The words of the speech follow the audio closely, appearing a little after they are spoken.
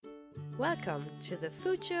Welcome to the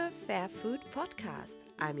Future Fair Food Podcast.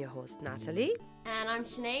 I'm your host, Natalie. And I'm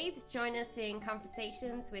Sinead. Join us in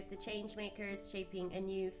conversations with the changemakers shaping a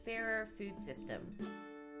new, fairer food system.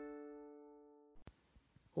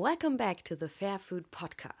 Welcome back to the Fair Food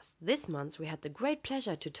Podcast. This month we had the great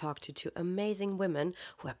pleasure to talk to two amazing women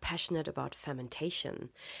who are passionate about fermentation.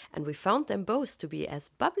 And we found them both to be as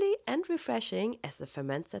bubbly and refreshing as the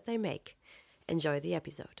ferments that they make. Enjoy the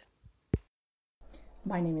episode.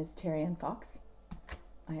 My name is Terry Ann Fox.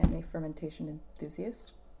 I am a fermentation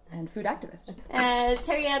enthusiast and food activist.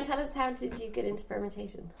 Terry Ann, tell us, how did you get into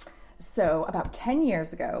fermentation? So about 10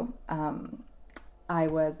 years ago, I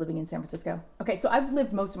was living in San Francisco. Okay, so I've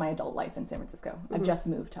lived most of my adult life in San Francisco. Mm-hmm. I've just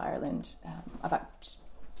moved to Ireland about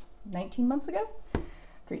 19 months ago.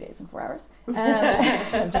 3 days and 4 hours.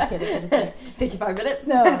 I'm just kidding. 55 minutes?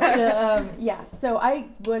 No. So I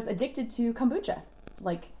was addicted to kombucha.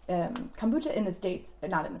 Kombucha in the States,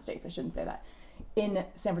 not in the States, I shouldn't say that. In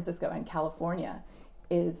San Francisco and California,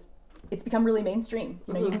 it's become really mainstream.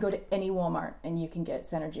 You know, you can go to any Walmart and you can get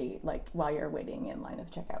Synergy while you're waiting in line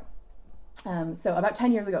at the checkout. So about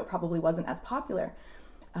 10 years ago, it probably wasn't as popular,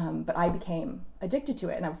 but I became addicted to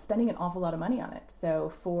it, and I was spending an awful lot of money on it. So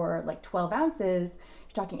for 12 ounces,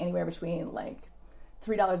 you're talking anywhere between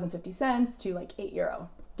 $3.50 to €8,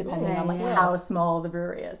 depending on how small the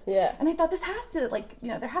brewery is. Yeah. And I thought this has to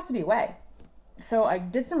there has to be a way. So I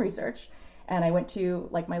did some research, and I went to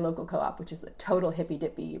my local co-op, which is a total hippy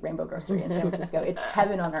dippy Rainbow Grocery in San Francisco. It's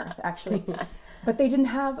heaven on earth, actually. But they didn't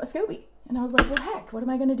have a SCOBY. And I was like, well, heck, what am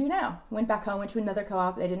I going to do now? Went back home, went to another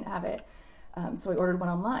co-op. They didn't have it. So I ordered one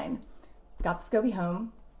online. Got the SCOBY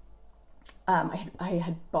home. I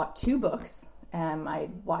had bought 2 books. I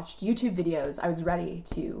watched YouTube videos. I was ready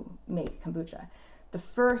to make kombucha. The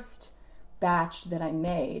first batch that I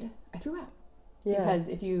made, I threw out. Yeah. Because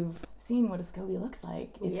if you've seen what a SCOBY looks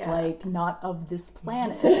like, it's not of this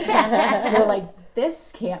planet. You're like,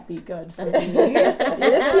 this can't be good for me.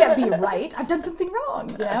 This can't be right. I've done something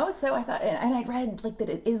wrong, you know? So I thought, and I read that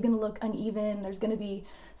it is going to look uneven. There's going to be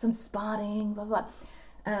some spotting, blah, blah.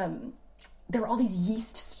 There were all these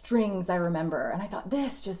yeast strings, I remember, and I thought,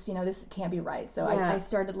 this can't be right. So I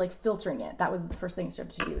started filtering it. That was the first thing I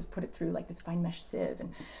started to do, was put it through this fine mesh sieve.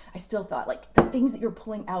 And I still thought the things that you're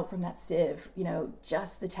pulling out from that sieve,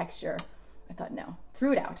 just the texture. I thought, no,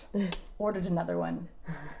 threw it out, ordered another one,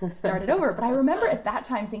 started over. But I remember at that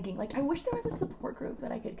time thinking, I wish there was a support group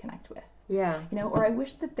that I could connect with. Yeah. Or I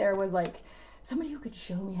wish that there was somebody who could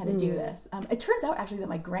show me how to do this. It turns out actually that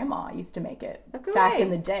my grandma used to make it back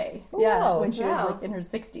in the day. Ooh, when she was in her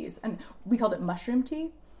 60s. And we called it mushroom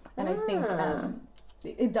tea. And I think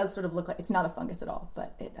it does sort of look like, it's not a fungus at all,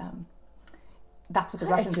 but it that's what the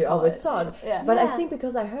Russians call always it. Thought. Yeah. But I think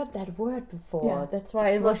because I heard that word before, that's why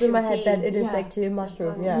it was in my head that it is actually a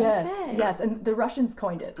mushroom. Yeah. Yes. And the Russians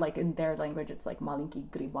coined it, in their language, it's malinki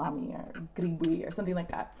gribami or gribi or something like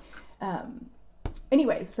that.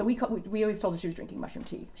 Anyways, so we always told her she was drinking mushroom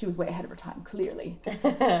tea. She was way ahead of her time, clearly.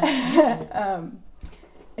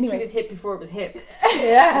 Anyways, she was hip before it was hip.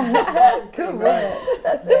 Yeah, cool.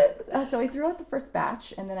 That's it. So I threw out the first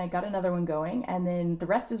batch, and then I got another one going, and then the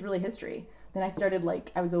rest is really history. Then I started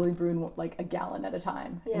I was only brewing a gallon at a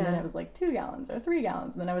time, and then I was 2 gallons or 3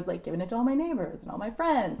 gallons, and then I was giving it to all my neighbors and all my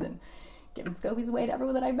friends, and giving SCOBYs away to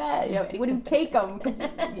everyone that I met. Anyone who take them, because they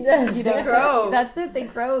grow. That's it. They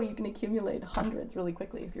grow. You can accumulate hundreds really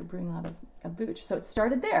quickly if you're brewing a lot of booch. So it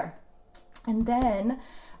started there, and then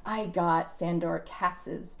I got Sandor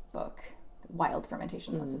Katz's book. Wild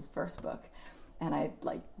Fermentation was his first book, and I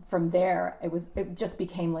from there it just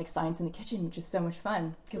became science in the kitchen, which is so much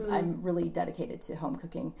fun because I'm really dedicated to home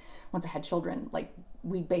cooking. Once I had children,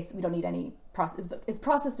 we don't need any process. Is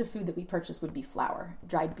processed food that we purchase would be flour,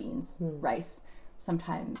 dried beans, rice,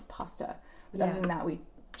 sometimes pasta. But other than that, we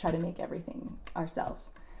try to make everything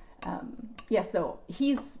ourselves. So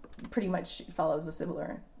he's pretty much follows a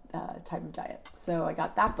similar type of diet. So I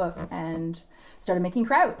got that book and started making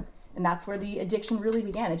kraut. And that's where the addiction really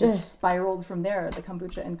began. It just spiraled from there. The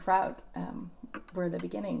kombucha and kraut were the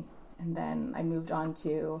beginning. And then I moved on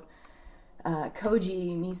to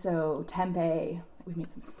koji, miso, tempeh. We've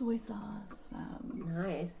made some soy sauce.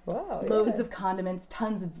 Nice. Wow, loads of condiments,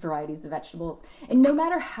 tons of varieties of vegetables. And no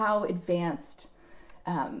matter how advanced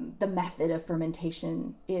the method of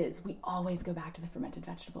fermentation is, we always go back to the fermented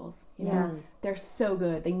vegetables. They're so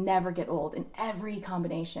good. They never get old. And every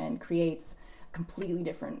combination creates completely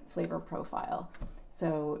different flavor profile.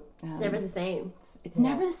 So it's never the same. It's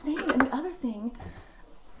never the same. And the other thing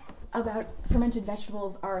about fermented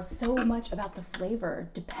vegetables are so much about the flavor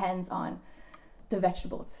depends on the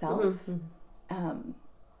vegetable itself.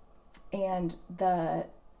 And the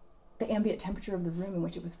the ambient temperature of the room in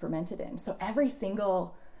which it was fermented in. So every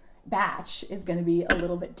single batch is going to be a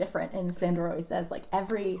little bit different. And Sandor always says, like,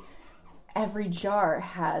 every jar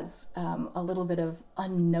has a little bit of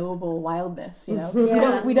unknowable wildness, you know.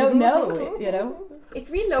 Yeah. We don't know, you know. It's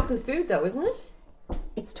really local food, though, isn't it?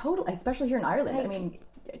 It's total, especially here in Ireland. Like, I mean,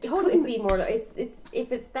 it totally. couldn't be more. It's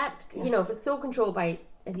if it's that, you know, if it's so controlled by,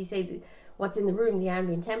 as you say, what's in the room, the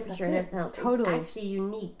ambient temperature and everything else. Totally. It's actually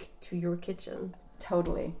unique to your kitchen.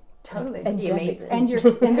 Totally. And amazing. And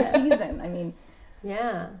the season. I mean,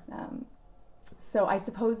 yeah. So I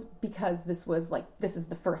suppose because this is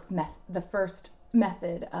the first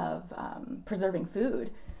method of preserving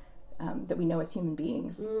food that we know as human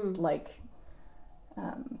beings,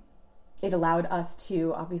 it allowed us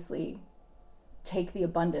to obviously take the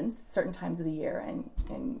abundance certain times of the year and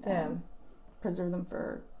preserve them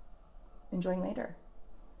for enjoying later.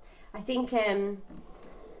 I think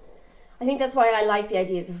that's why I like the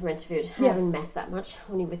ideas of fermented food. I haven't messed that much,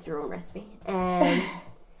 only with your own recipe.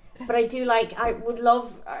 But I do like. I would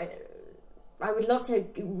love to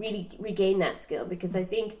really regain that skill, because I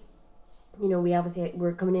think, you know,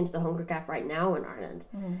 we're coming into the hunger gap right now in Ireland,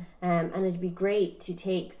 and it'd be great to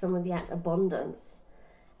take some of that abundance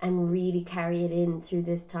and really carry it in through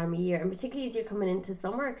this time of year, and particularly as you're coming into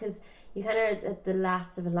summer, because you kind of are at the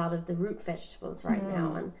last of a lot of the root vegetables right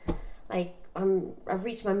now, and like I've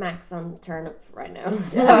reached my max on turnip right now,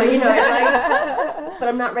 so you know, but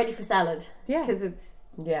I'm not ready for salad because it's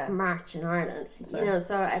March in Ireland, you know.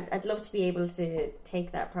 So I'd love to be able to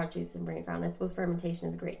take that produce and bring it around. I suppose fermentation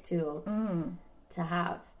is a great tool to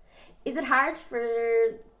have. Is it hard for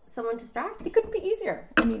someone to start? It couldn't be easier.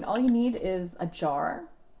 I mean, all you need is a jar,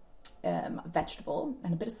 a vegetable,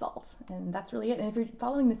 and a bit of salt, and that's really it. And if you're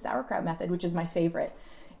following the sauerkraut method, which is my favorite,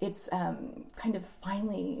 it's kind of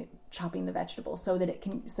finely chopping the vegetable so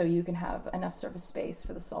you can have enough surface space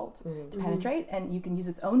for the salt to penetrate, and you can use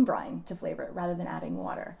its own brine to flavor it rather than adding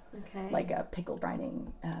water. Okay. Like a pickle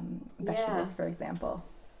brining vegetables, for example.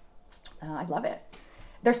 I love it.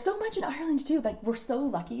 There's so much in Ireland too. Like, we're so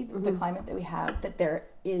lucky with the climate that we have, that there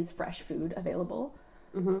is fresh food available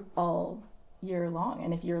all year long.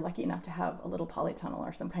 And if you're lucky enough to have a little polytunnel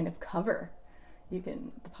or some kind of cover, the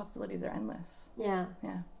possibilities are endless. Yeah.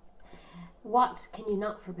 What can you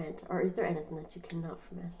not ferment, or is there anything that you cannot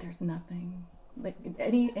ferment? There's nothing. Like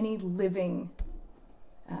any living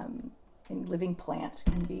plant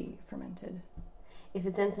can be fermented. If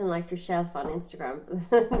it's anything like your shelf on Instagram,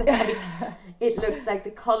 it looks like the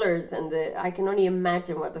colours and I can only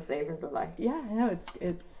imagine what the flavours are like. Yeah, I know, it's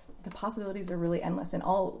the possibilities are really endless, and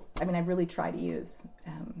I really try to use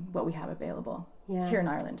what we have available here in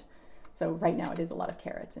Ireland. So right now it is a lot of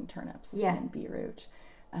carrots and turnips and beetroot.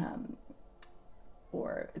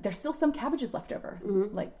 Or there's still some cabbages left over.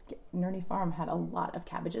 Like Nerney Farm had a lot of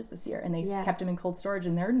cabbages this year, and they kept them in cold storage,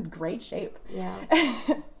 and they're in great shape. Yeah,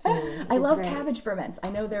 I love cabbage ferments. I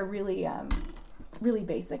know they're really, really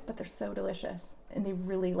basic, but they're so delicious, and they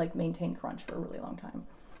really maintain crunch for a really long time.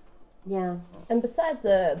 Yeah, and besides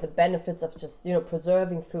the benefits of just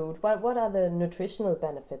preserving food, what are the nutritional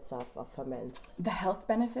benefits of ferments? The health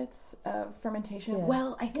benefits of fermentation. Yeah.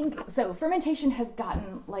 Well, I think so. Fermentation has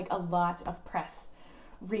gotten a lot of press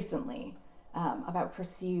recently about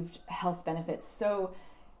perceived health benefits. So,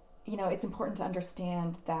 it's important to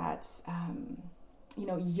understand that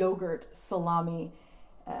yogurt, salami,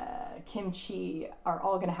 kimchi are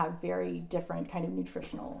all going to have very different kind of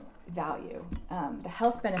nutritional value. The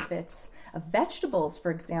health benefits of vegetables,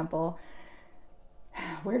 for example,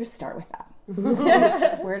 where to start with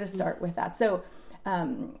that? So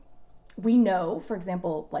we know, for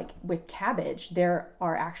example, with cabbage, there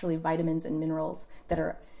are actually vitamins and minerals that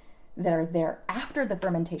are there after the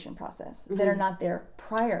fermentation process that are not there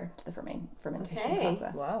prior to the fermentation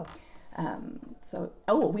process. Wow.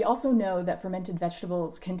 We also know that fermented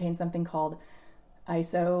vegetables contain something called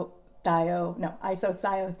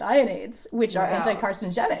isocyanates, which are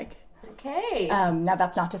anti-carcinogenic. Okay. Now,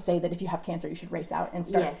 that's not to say that if you have cancer, you should race out and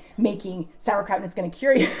start making sauerkraut and it's going to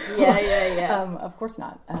cure you. Yeah. Of course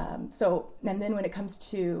not. And then when it comes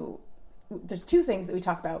to, there's two things that we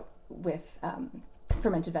talk about with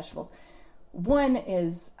fermented vegetables. One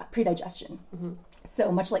is predigestion.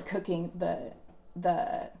 So much like cooking, the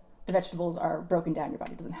vegetables are broken down. Your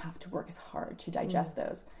body doesn't have to work as hard to digest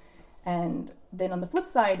those. And then on the flip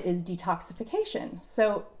side is detoxification.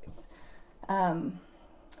 So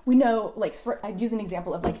we know, I'd use an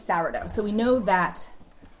example of sourdough. So we know that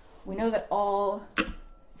all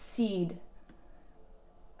seed,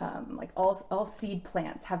 all seed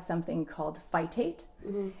plants have something called phytate,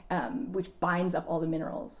 which binds up all the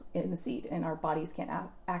minerals in the seed, and our bodies can't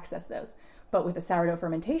access those. But with the sourdough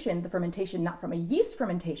fermentation, the fermentation not from a yeast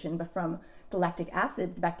fermentation, but from the lactic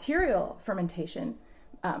acid, the bacterial fermentation,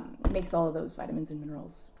 makes all of those vitamins and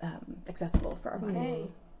minerals accessible for our bodies.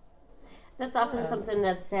 Okay. That's often something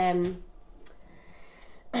that's in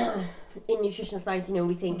nutritional science. You know,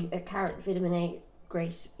 we think a carrot, vitamin A,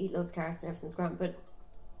 great, eat loads of carrots and everything's grand, but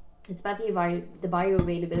it's about the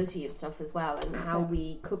bioavailability of stuff as well, and how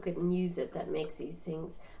we cook it and use it that makes these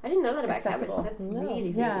things. I didn't know that about accessible. cabbage. That's really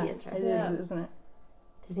interesting. It is, isn't it?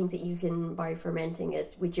 To think that you can, by fermenting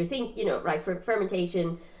it, which you think, you know, right, for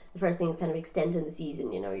fermentation, the first thing is kind of extending the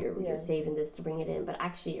season. You know, you're saving this to bring it in, but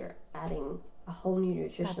actually you're adding a whole new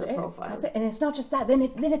nutritional profile. That's it. And it's not just that. Then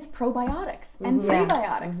it's probiotics and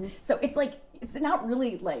prebiotics. So it's like, it's not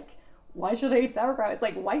really like, why should I eat sauerkraut? It's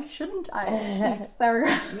like, why shouldn't I eat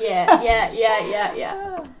sauerkraut? Yeah.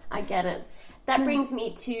 I get it. That brings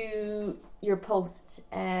me to your post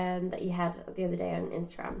that you had the other day on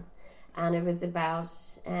Instagram. And it was about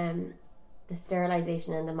the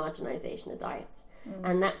sterilization and the homogenization of diets.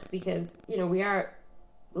 And that's because, you know, we are,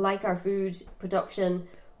 like our food production,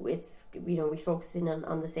 it's, you know, we focus in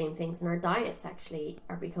on the same things, and our diets actually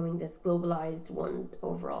are becoming this globalized one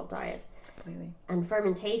overall diet. Completely. And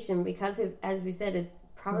fermentation, because of, as we said, it's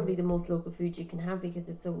probably the most local food you can have because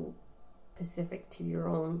it's so specific to your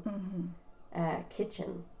own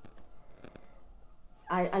kitchen.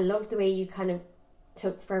 I loved the way you kind of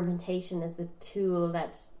took fermentation as a tool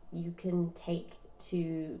that you can take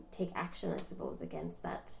action, I suppose, against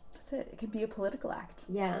that. That's it. It could be a political act.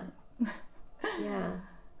 Yeah.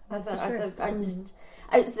 That's for sure.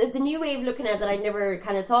 It's a new way of looking at it that I'd never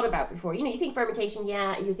kind of thought about before. You know, you think fermentation,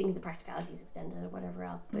 you think the practicalities extended or whatever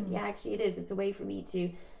else, but actually it is. It's a way for me to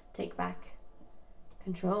take back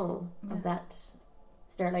control of that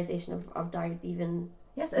sterilization of diets, even.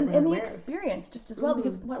 Yes, and the experience just as well,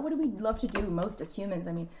 because what do we love to do most as humans?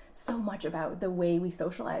 I mean, so much about the way we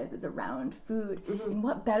socialize is around food. And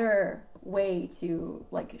what better way to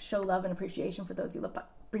like show love and appreciation for those you love,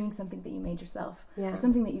 but bringing something that you made yourself, or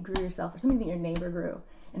something that you grew yourself, or something that your neighbor grew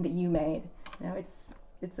and that you made. You know, it's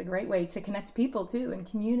a great way to connect people too and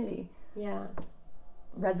community. Yeah,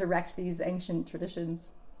 resurrect these ancient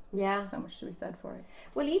traditions. Yeah, so much to be said for it.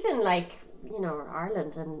 Well, even like, you know,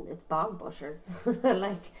 Ireland and its bog butters.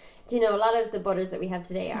 Like, do you know, a lot of the butters that we have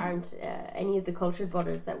today aren't any of the cultured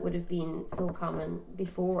butters that would have been so common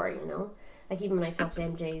before. You know, like even when I talked to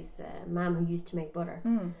MJ's mum, who used to make butter,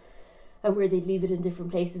 and where they'd leave it in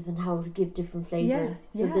different places and how it would give different flavors.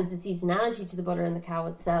 So there's a seasonality to the butter in the cow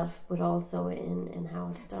itself, but also in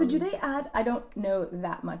how it's done. So do they add, I don't know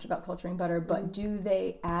that much about culturing butter, but do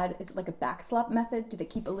they add, is it like a backslop method? Do they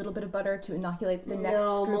keep a little bit of butter to inoculate the next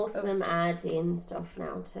No, group most of them add in stuff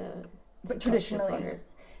now to traditionally.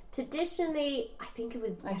 Butters. Traditionally, I think it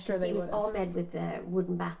was, it was all made with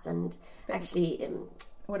wooden bats, and actually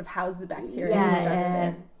would have housed the bacteria and started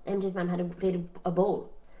there. MJ's mum had a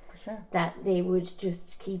bowl. Sure. That they would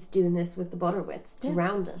just keep doing this with the butter to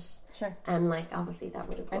round it. Sure. And like obviously that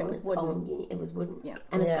would have grown its own. It was wooden. Yeah.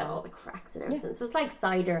 And it's got all the cracks and everything. So it's like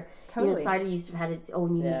cider. Totally. You know, cider used to have had its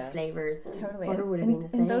own unique flavors. And totally. Butter would have been the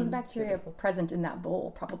same. And those bacteria present in that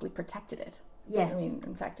bowl probably protected it. Yes. I mean,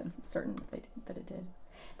 in fact, I'm certain that it did.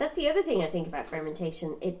 That's the other thing I think about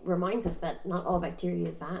fermentation. It reminds us that not all bacteria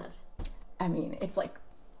is bad. I mean, it's like,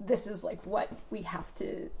 this is like what we have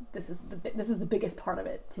to, this is the biggest part of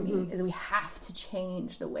it to me, is we have to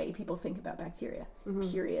change the way people think about bacteria,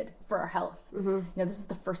 period, for our health. You know, this is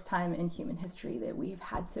the first time in human history that we've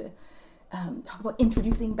had to talk about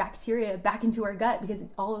introducing bacteria back into our gut, because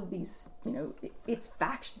all of these, you know, it's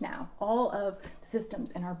fact now. All of the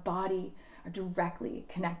systems in our body are directly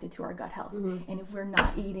connected to our gut health. And if we're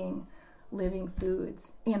not eating living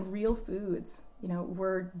foods and real foods, you know,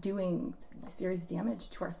 we're doing serious damage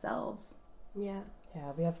to ourselves. Yeah,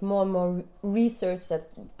 we have more and more research that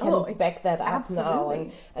can back that up now,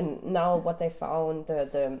 and now what they found,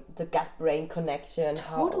 the gut-brain connection,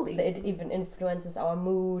 how it even influences our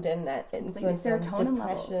mood and influences serotonin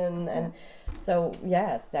depression, and so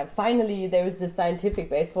finally there is the scientific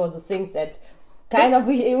base for the things that kind of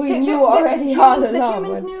we knew already all along. The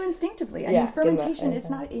humans knew instinctively. I mean, fermentation is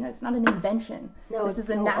not, you know, it's not an invention. No, this is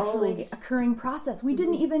a naturally occurring process. We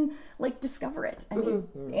didn't even like discover it. I mean,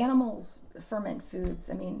 animals ferment foods.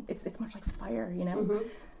 I mean, it's much like fire, you know.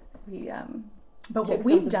 We but what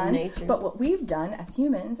we've done as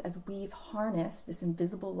humans, as we've harnessed this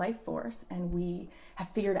invisible life force, and we have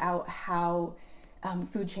figured out how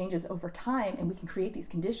food changes over time, and we can create these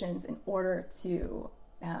conditions in order to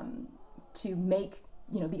make,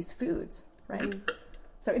 you know, these foods, right?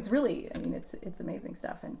 So it's really, I mean, it's amazing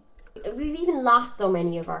stuff. And we've even lost so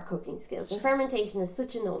many of our cooking skills. And fermentation is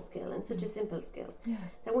such a null skill and such a simple skill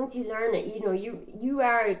that once you learn it, you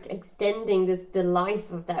are extending the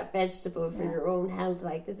life of that vegetable for your own health.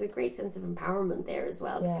 Like, there's a great sense of empowerment there as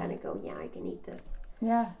well to kind of go, I can eat this.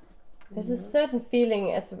 Yeah. There's a certain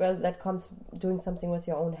feeling as well that comes doing something with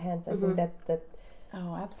your own hands. I think that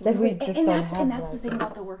oh, absolutely. And that's the thing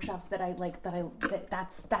about the workshops that I like.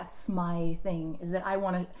 That's my thing, is that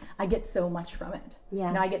I get so much from it.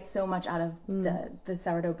 Yeah. I get so much out of the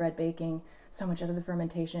sourdough bread baking, so much out of the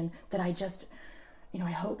fermentation, that I just,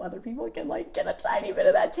 I hope other people can get a tiny bit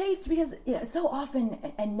of that taste, because so often,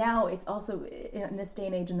 and now it's also in this day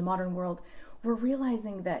and age in the modern world, we're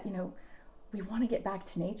realizing that we want to get back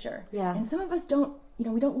to nature. Yeah. And some of us don't,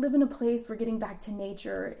 we don't live in a place where getting back to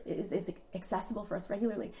nature is accessible for us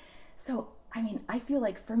regularly. So, I feel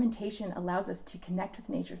like fermentation allows us to connect with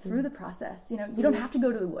nature through the process. You don't have to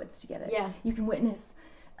go to the woods to get it. Yeah. You can witness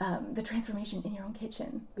the transformation in your own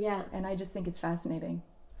kitchen. Yeah. And I just think it's fascinating.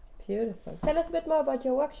 Beautiful. Tell us a bit more about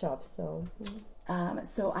your workshops. So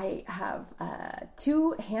I have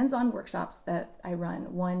 2 hands-on workshops that I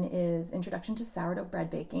run. One is Introduction to Sourdough Bread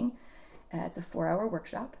Baking. It's a 4-hour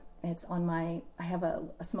workshop. It's on I have a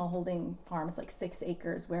small holding farm. It's 6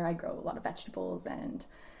 acres where I grow a lot of vegetables, and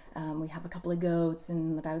we have a couple of goats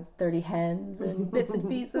and about 30 hens and bits and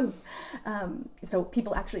pieces. So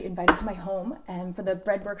people actually invited to my home. And for the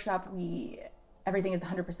bread workshop, everything is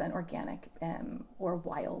 100% organic or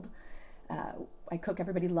wild. I cook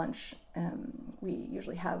everybody lunch. We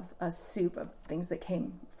usually have a soup of things that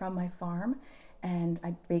came from my farm. And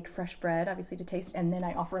I bake fresh bread, obviously, to taste, and then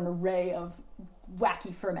I offer an array of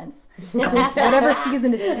wacky ferments, whatever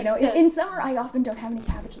season it is. In summer, I often don't have any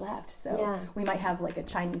cabbage left, so we might have a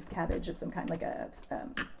Chinese cabbage of some kind, like a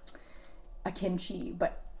kimchi.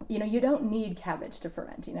 But you don't need cabbage to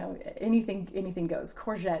ferment. Anything goes.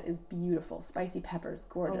 Courgette is beautiful. Spicy peppers,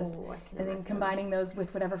 gorgeous. And then combining those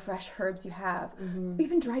with whatever fresh herbs you have,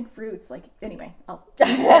 even dried fruits. Anyway,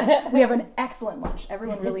 we have an excellent lunch.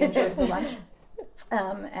 Everyone really enjoys the lunch.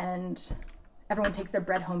 And everyone takes their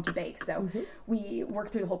bread home to bake. So we work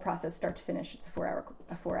through the whole process, start to finish. It's a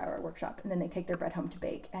 4-hour workshop, and then they take their bread home to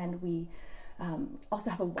bake. And we also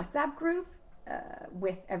have a WhatsApp group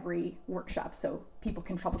with every workshop, so people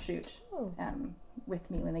can troubleshoot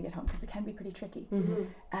with me when they get home, because it can be pretty tricky.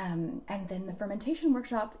 And then the fermentation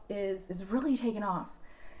workshop is really taken off.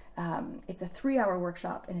 It's a 3-hour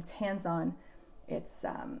workshop, and it's hands-on. It's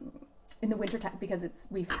in the wintertime, because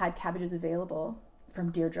we've had cabbages available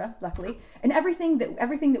from Deirdre, luckily, and everything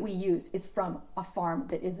that we use is from a farm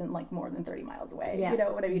that isn't more than 30 miles away. Yeah. You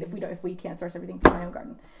know what I mean? If we can't source everything from my own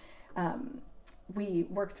garden, we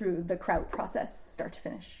work through the kraut process start to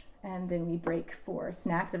finish, and then we break for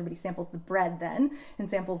snacks. Everybody samples the bread then, and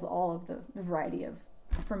samples all of the variety of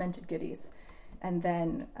fermented goodies, and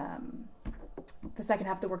then the second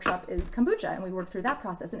half of the workshop is kombucha, and we work through that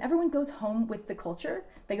process. And everyone goes home with the culture.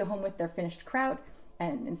 They go home with their finished kraut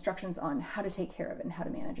and instructions on how to take care of it and how to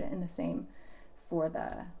manage it. And the same for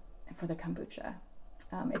the kombucha.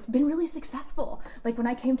 It's been really successful. When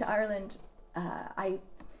I came to Ireland, I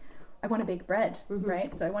want to bake bread,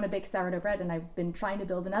 right? So I want to bake sourdough bread, and I've been trying to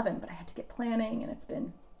build an oven, but I had to get planning, and it's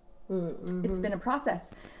been a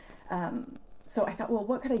process. So I thought, well,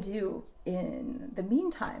 what could I do in the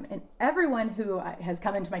meantime? And everyone who has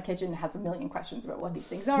come into my kitchen has a million questions about what these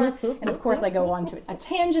things are. And of course, I go on to a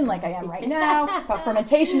tangent like I am right now about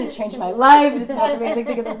fermentation. It's changed my life. It's the most amazing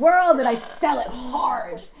thing in the world. And I sell it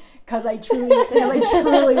hard because I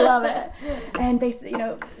truly love it. And basically,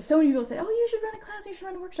 so many people said, oh, you should run a class, you should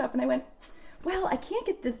run a workshop. And I went, well, I can't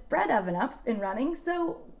get this bread oven up and running,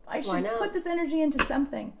 so I should put this energy into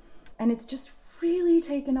something. And it's just really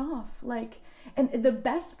taken off. And the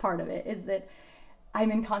best part of it is that I'm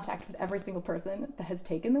in contact with every single person that has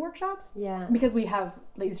taken the workshops. Yeah. Because we have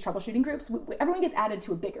these troubleshooting groups. Everyone gets added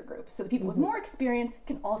to a bigger group. So the people with more experience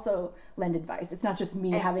can also lend advice. It's not just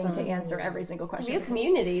me having to answer every single question. It's a real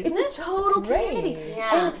community, isn't it? It's a total community.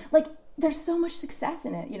 Yeah. And there's so much success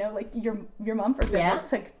in it, your mom, for example,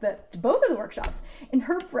 took both of the workshops, and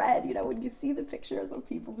her bread, when you see the pictures of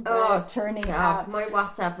people's bread turning out. My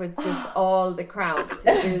WhatsApp was just all the krauts.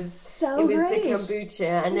 It was great. The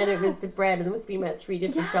kombucha, and then it was the bread, and there must be about 3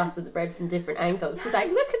 different shots of the bread from different angles. She's like,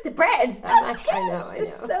 look at the bread. I know.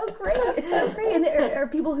 It's so great. It's so great. And there are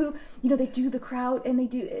people who, they do the kraut, and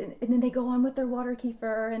then they go on with their water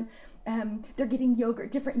kefir, and they're getting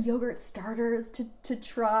different yogurt starters to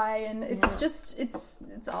try, and it's just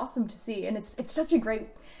it's awesome to see, and it's such a great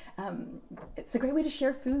it's a great way to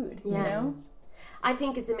share food. I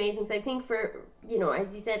think it's amazing. So I think for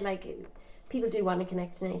as you said, people do want to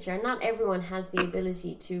connect to nature, and not everyone has the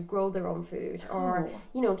ability to grow their own food or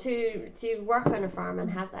to work on a farm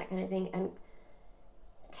and have that kind of thing. And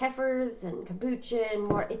kefirs and kombucha and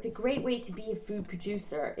more, it's a great way to be a food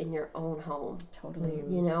producer in your own home. Totally.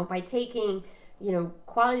 By taking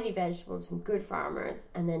quality vegetables from good farmers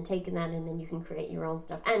and then taking that, and then you can create your own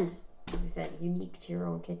stuff, and as I said, unique to your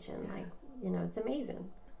own kitchen. It's amazing.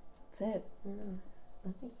 That's it.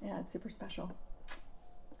 Yeah, it's super special.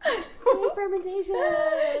 Yay, fermentation!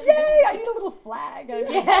 Yay! I need a little flag.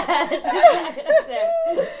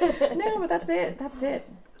 No, but that's it.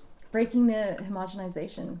 Breaking the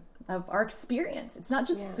homogenization of our experience. It's not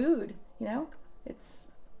just food, it's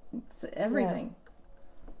everything.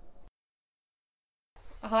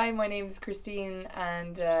 Hi, my name is Christine,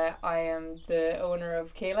 and I am the owner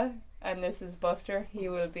of Kayla, and this is Buster. He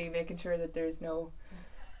will be making sure that there's no...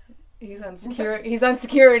 He's on security. He's on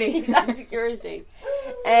security.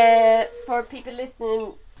 For people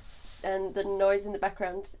listening and the noise in the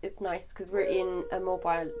background, it's nice because we're in a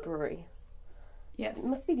mobile brewery. Yes. It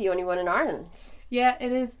must be the only one in Ireland. Yeah,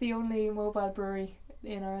 it is the only mobile brewery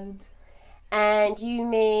in Ireland. And you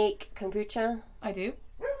make kombucha? I do.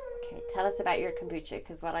 Okay, tell us about your kombucha,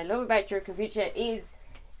 because what I love about your kombucha is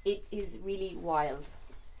it is really wild.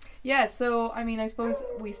 Yeah, so I suppose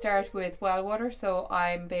we start with well water. So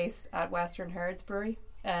I'm based at Western Herds Brewery.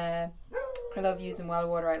 I love using well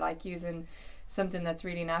water. I like using something that's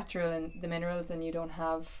really natural and the minerals, and you don't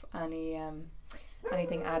have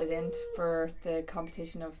anything added in for the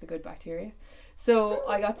competition of the good bacteria. So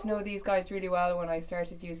I got to know these guys really well when I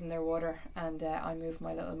started using their water, and I moved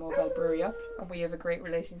my little mobile brewery up, and we have a great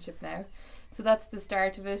relationship now. So that's the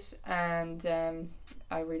start of it, and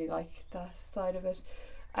I really like that side of it.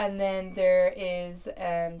 And then there is,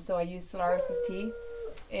 so I use Solaris' tea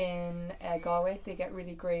in Galway. They get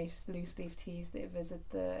really great loose leaf teas. They visit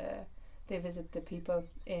the people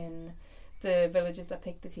in the villages that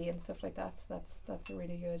pick the tea and stuff like that. So that's a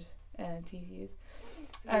really good tea to use.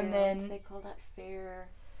 And then they call that fair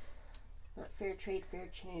trade, fair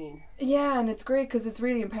chain. Yeah, and it's great because it's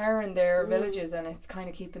really empowering their villages, and it's kind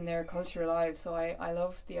of keeping their culture alive. So I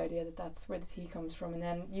love the idea that that's where the tea comes from, and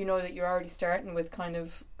then that you're already starting with kind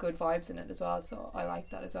of good vibes in it as well. So I like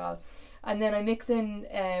that as well. And then I mix in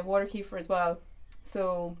water kefir as well.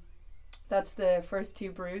 So that's the first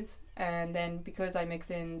two brews, and then because I mix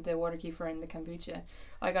in the water kefir and the kombucha,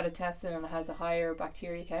 I got it tested and it has a higher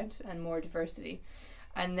bacteria count and more diversity.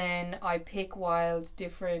 And then I pick wild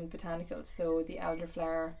different botanicals. So the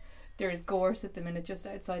elderflower, there's gorse at the minute just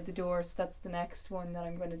outside the door, so that's the next one that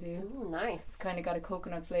I'm going to do. Ooh, nice. It's kind of got a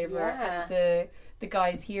coconut flavour. Yeah. And the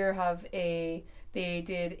guys here have they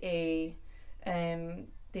did a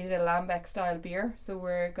lambic style beer, so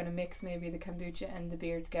we're going to mix maybe the kombucha and the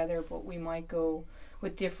beer together, but we might go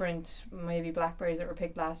with different maybe blackberries that were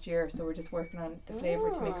picked last year, so we're just working on the flavour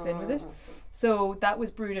to mix in with it. So that was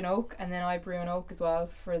brewed in oak, and then I brew in oak as well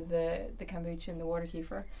for the kombucha and the water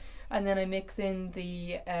kefir, and then I mix in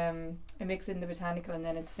the botanical, and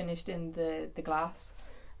then it's finished in the glass,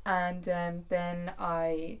 and then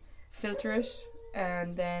I filter it,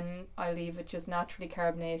 and then I leave it just naturally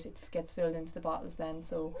carbonate. It gets filled into the bottles then,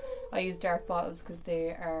 so I use dark bottles because they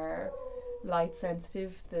are light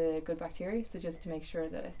sensitive, the good bacteria, so just to make sure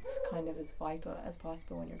that it's kind of as vital as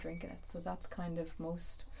possible when you're drinking it. So that's kind of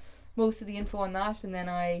most of the info on that, and then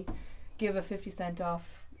I give a 50 cent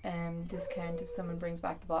off discount if someone brings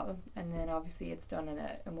back the bottle, and then obviously it's done in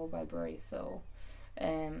a mobile brewery, so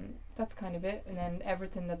that's kind of it. And then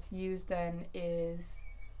everything that's used then is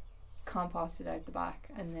composted out the back,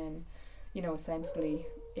 and then essentially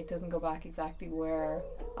it doesn't go back exactly where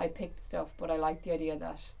I picked stuff, but I like the idea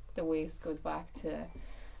that the waste goes back to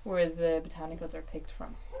where the botanicals are picked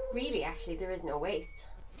from. Really, actually, there is no waste.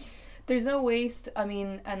 There's no waste.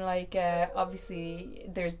 Obviously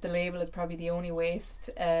there's the label is probably the only waste.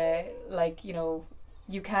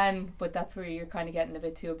 You can, but that's where you're kind of getting a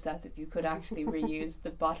bit too obsessive. You could actually reuse the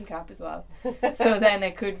bottle cap as well. So then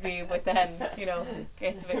it could be, but then,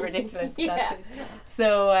 it's a bit ridiculous. Yeah. That's it.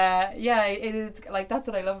 So, it is, that's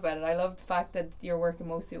what I love about it. I love the fact that you're working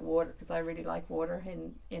mostly with water, because I really like water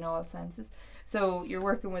in all senses. So you're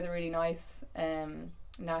working with a really nice,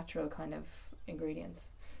 natural kind of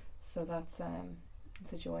ingredients. So that's,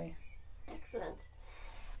 it's a joy. Excellent.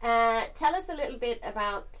 Tell us a little bit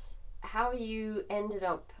about how you ended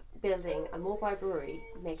up building a mobile brewery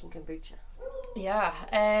making kombucha. Yeah,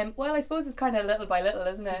 well, I suppose it's kind of little by little,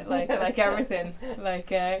 isn't it? Like everything.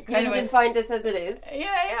 You just find this as it is.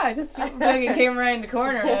 Yeah. I just it came around the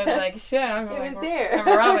corner and I was like, shit, I'm there.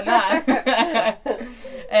 I'm robbing that.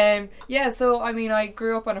 Yeah, so I mean, I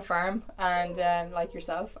grew up on a farm, and like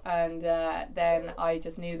yourself, and then I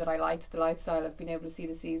just knew that I liked the lifestyle of being able to see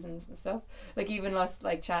the seasons and stuff. Like even us,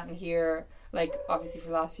 like chatting here, like obviously for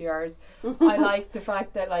the last few hours, I like the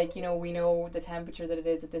fact that like, you know, we know the temperature that it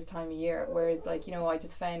is at this time of year. Whereas like, you know, I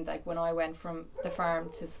just found like when I went from the farm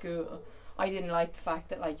to school, I didn't like the fact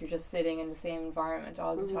that like you're just sitting in the same environment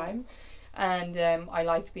all the time. And I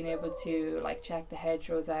liked being able to like check the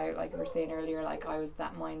hedgerows out, like we were saying earlier, like I was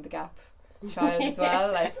that mind the gap child as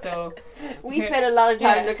well, like so we spent a lot of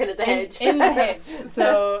time looking at the hedge in the hedge.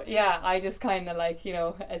 So yeah, I just kind of like, you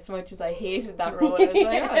know, as much as I hated that role, I was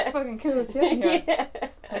like, oh, it's fucking cool shit here.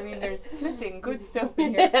 I mean, there's flipping good stuff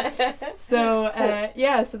in here. So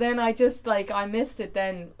yeah, so then I just like I missed it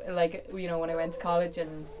then, like, you know, when I went to college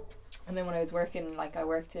and then when I was working, like I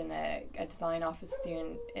worked in a design office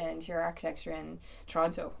doing interior architecture in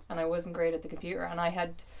Toronto, and I wasn't great at the computer, and I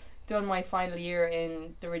had done my final year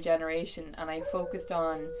in the regeneration, and I focused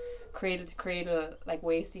on cradle to cradle, like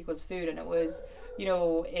waste equals food. And it was, you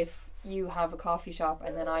know, if you have a coffee shop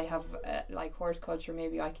and then I have like horticulture,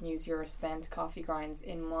 maybe I can use your spent coffee grinds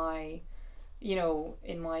in my, you know,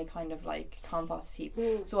 in my kind of like compost heap.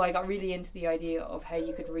 So I got really into the idea of how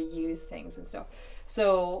you could reuse things and stuff.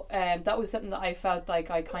 So that was something that I felt like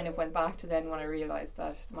I kind of went back to then when I realised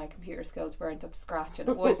that my computer skills weren't up to scratch, and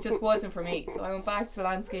it was just wasn't for me. So I went back to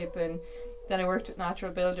landscape, and then I worked with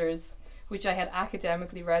natural builders, which I had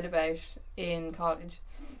academically read about in college,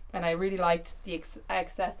 and I really liked the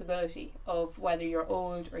accessibility of whether you're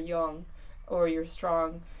old or young, or you're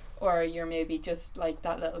strong, or you're maybe just like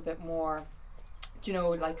that little bit more, you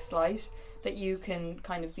know, like slight, that you can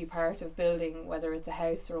kind of be part of building, whether it's a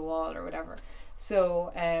house or a wall or whatever.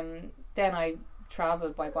 So then I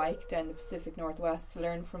travelled by bike down the Pacific Northwest to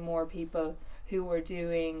learn from more people who were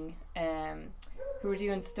doing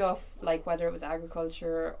stuff like whether it was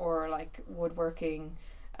agriculture or like woodworking,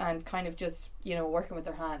 and kind of just, you know, working with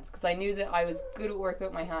their hands, because I knew that I was good at working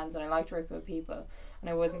with my hands and I liked working with people, and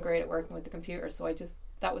I wasn't great at working with the computer. So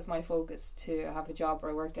that was my focus, to have a job where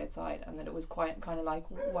I worked outside, and that it was quite kind of like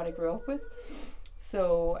what I grew up with.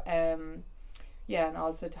 So yeah, and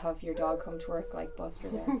also to have your dog come to work like Buster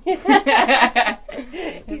there.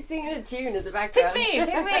 He's singing a tune in the background. Pick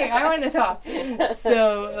me, I want to talk.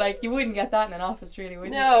 So like you wouldn't get that in an office, really, would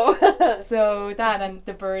you? No. So that, and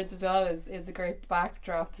the birds as well, is a great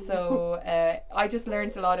backdrop. So I just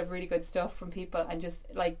learned a lot of really good stuff from people, and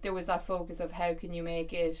just like there was that focus of how can you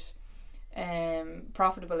make it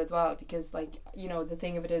profitable as well, because like, you know, the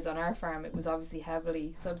thing of it is, on our farm it was obviously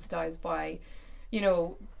heavily subsidized by, you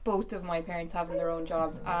know, both of my parents having their own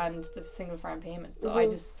jobs and the single farm payment. So I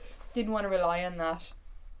just didn't want to rely on that,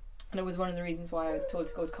 and it was one of the reasons why I was told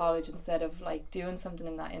to go to college instead of like doing something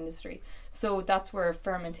in that industry. So that's where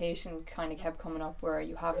fermentation kind of kept coming up, where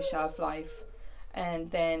you have a shelf life. And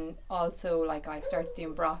then also like I started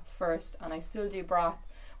doing broths first, and I still do broth.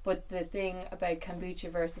 But the thing about kombucha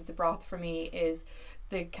versus the broth for me is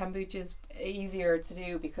the kombucha is easier to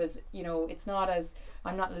do, because, you know, it's not as,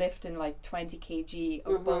 I'm not lifting like 20 kg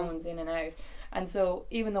of bones in and out. And so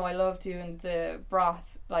even though I love doing the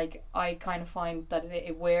broth, like I kind of find that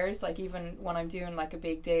it wears, like even when I'm doing like a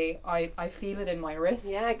big day, I feel it in my wrist.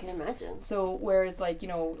 Yeah, I can imagine. So whereas like, you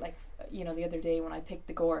know, the other day when I picked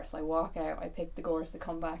the gorse, I walk out, I pick the gorse, I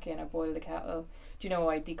come back in, I boil the kettle, you know,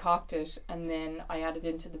 I decoct it, and then I add it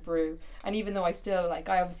into the brew. And even though I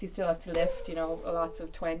obviously still have to lift, you know, lots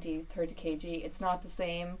of 20, 30 kg, it's not the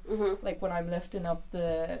same like when I'm lifting up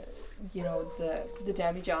the, you know, the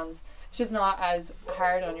demijohns. It's just not as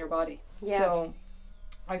hard on your body. Yeah. So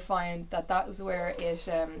I find that was where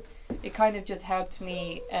it kind of just helped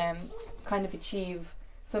me kind of achieve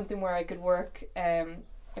something where I could work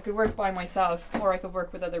by myself, or I could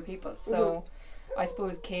work with other people. So I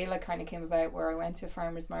suppose Kayla kind of came about where I went to a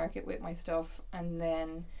farmer's market with my stuff, and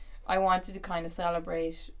then I wanted to kind of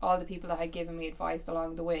celebrate all the people that had given me advice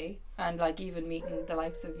along the way, and like even meeting the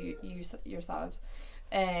likes of you yourselves,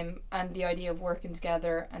 and the idea of working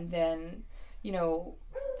together, and then, you know,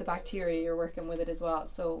 the bacteria, you're working with it as well.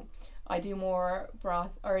 So I do more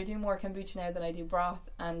broth, or I do more kombucha now than I do broth,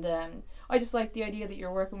 and I just like the idea that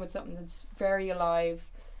you're working with something that's very alive,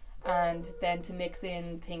 and then to mix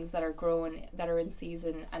in things that are growing, that are in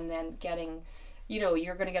season, and then getting, you know,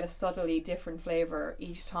 you're going to get a subtly different flavour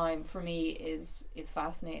each time, for me is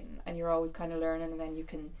fascinating. And you're always kind of learning, and then you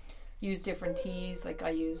can use different teas, like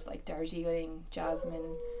I use like Darjeeling,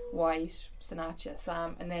 jasmine, white, Sriracha,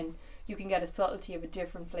 Sam, and then you can get a subtlety of a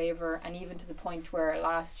different flavour. And even to the point where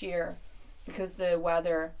last year, because the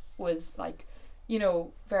weather was like, you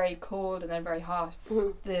know, very cold and then very hot,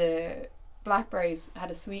 blackberries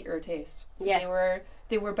had a sweeter taste. So yes.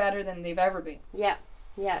 they were better than they've ever been. Yeah.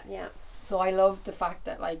 So I love the fact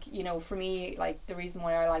that, like, you know, for me, like, the reason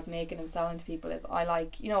why I like making and selling to people is I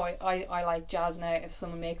like, you know, I like jazzing out if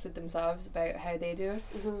someone makes it themselves about how they do it.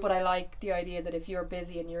 Mm-hmm. But I like the idea that if you're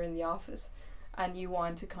busy and you're in the office and you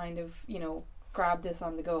want to kind of, you know, grab this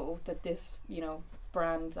on the go, that this, you know,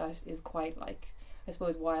 brand that is quite, like, I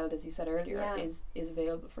suppose wild, as you said earlier, is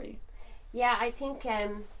available for you. Yeah, I think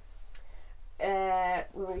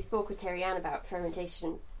when we spoke with Terry Ann about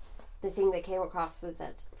fermentation, the thing that came across was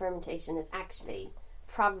that fermentation is actually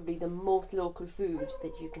probably the most local food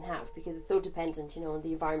that you can have, because it's so dependent, you know, on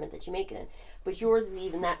the environment that you make it in. But yours is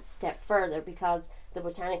even that step further, because the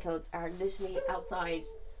botanicals are literally outside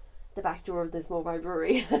the back door of this mobile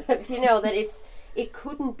brewery. You know, that it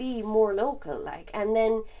couldn't be more local, like. And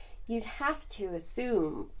then you'd have to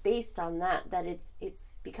assume, based on that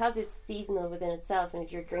it's because it's seasonal within itself, and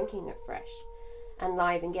if you're drinking it fresh and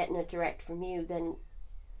live and getting it direct from you, then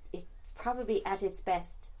probably at its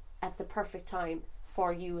best at the perfect time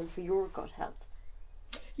for you and for your gut health.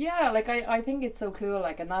 Yeah, like I think it's so cool,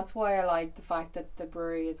 like, and that's why I like the fact that the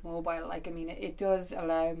brewery is mobile. Like, I mean, it does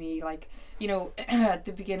allow me, like, you know, at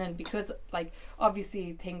the beginning, because, like,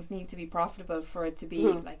 obviously things need to be profitable for it to be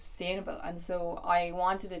like sustainable, and so I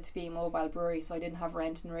wanted it to be a mobile brewery, so I didn't have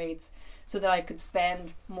rent and rates, so that I could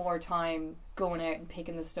spend more time going out and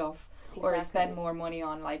picking the stuff, or spend more money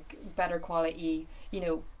on, like, better quality, you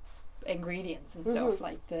know, ingredients and stuff,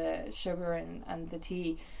 like the sugar and the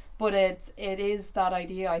tea. But it is that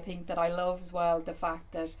idea, I think, that I love as well, the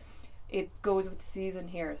fact that it goes with the season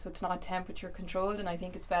here, so it's not temperature controlled, and I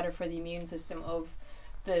think it's better for the immune system of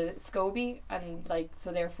the SCOBY, and, like,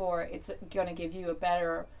 so therefore it's going to give you a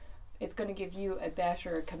better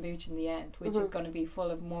kombucha in the end, which is going to be full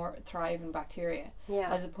of more thriving bacteria,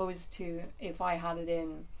 as opposed to if I had it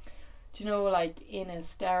in, do you know, like, in a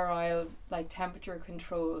sterile, like, temperature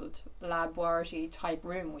controlled laboratory type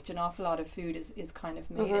room, which an awful lot of food is kind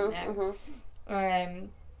of made in now.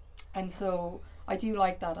 And so I do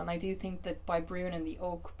like that, and I do think that by brewing in the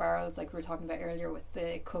oak barrels, like we were talking about earlier with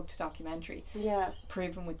the Cooked documentary,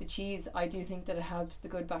 proven with the cheese, I do think that it helps the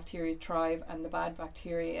good bacteria thrive and the bad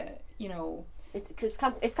bacteria, you know, it's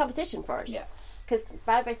competition for it. Yeah, because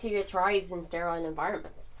bad bacteria thrives in sterile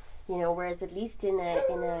environments, you know, whereas at least in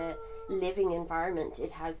a living environment,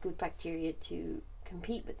 it has good bacteria to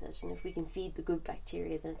compete with it, and if we can feed the good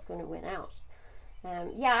bacteria, then it's going to win out.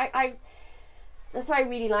 I that's what I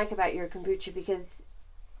really like about your kombucha, because,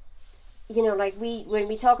 you know, like, when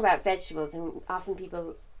we talk about vegetables, and often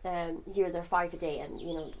people hear they're 5 a day, and, you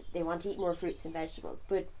know, they want to eat more fruits and vegetables,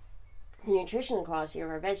 but the nutritional quality of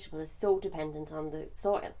our vegetable is so dependent on the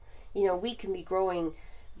soil. You know, we can be growing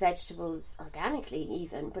vegetables organically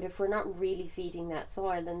even, but if we're not really feeding that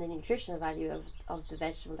soil, then the nutritional value of the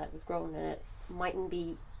vegetable that was grown in it mightn't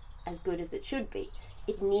be as good as it should be.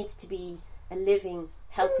 It needs to be a living,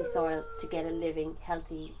 healthy soil to get a living,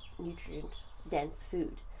 healthy, nutrient dense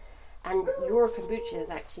food. And your kombucha is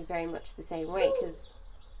actually very much the same way, because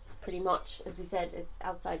pretty much, as we said, it's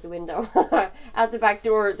outside the window, out the back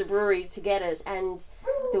door of the brewery to get it, and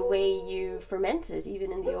the way you ferment it,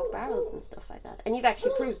 even in the oak barrels and stuff like that. And you've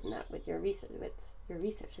actually proven that with your research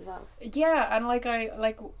as well. Yeah, and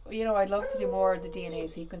I'd love to do more of the DNA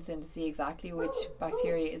sequencing to see exactly which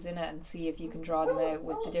bacteria is in it, and see if you can draw them out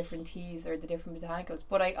with the different teas or the different botanicals.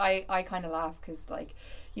 But I kind of laugh, because, like,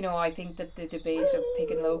 you know, I think that the debate of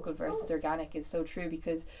picking local versus organic is so true,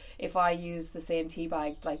 because if I use the same tea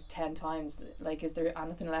bag like 10 times, like, is there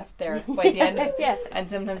anything left there by the end of it? Yeah. And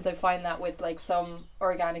sometimes I find that with, like, some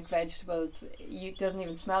organic vegetables, it doesn't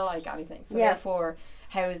even smell like anything. So therefore,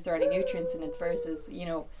 how is there any nutrients in it, versus, you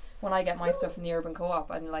know, when I get my stuff in the urban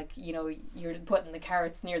co-op, and, like, you know, you're putting the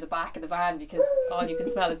carrots near the back of the van because all you can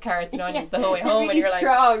smell is carrots and onions the whole way home, really, and you're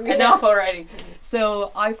strong. like, enough already.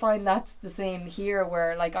 So I find that's the same here,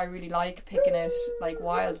 where, like, I really like picking it, like,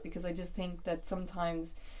 wild, because I just think that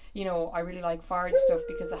sometimes, you know, I really like forage stuff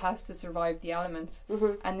because it has to survive the elements,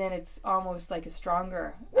 and then it's almost like a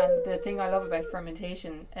stronger. And the thing I love about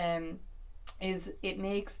fermentation is it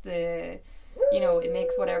makes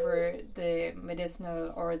whatever the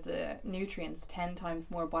medicinal or the nutrients 10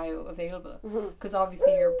 times more bioavailable, because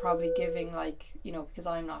obviously you're probably giving, like, you know, because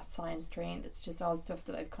I'm not science trained, it's just all stuff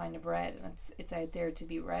that I've kind of read, and it's out there to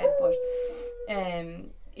be read, but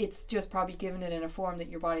it's just probably giving it in a form that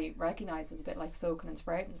your body recognizes, a bit like soaking and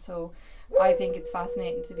sprouting. So I think it's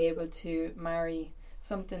fascinating to be able to marry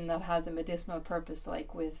something that has a medicinal purpose,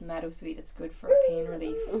 like with meadowsweet, it's good for pain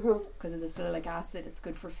relief because of the salicylic acid, it's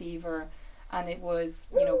good for fever, and it was,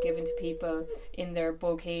 given to people in their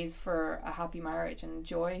bouquets for a happy marriage and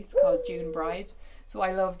joy. It's called June Bride. So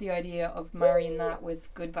I love the idea of marrying that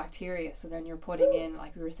with good bacteria. So then you're putting in,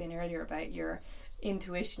 like we were saying earlier about your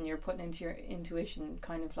intuition, you're putting into your intuition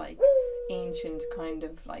kind of like ancient kind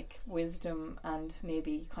of like wisdom and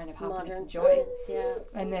maybe kind of happiness modern and joy. Science, yeah.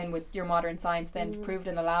 And then with your modern science then proved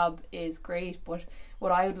in the lab is great. But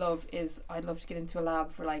what I would love is I'd love to get into a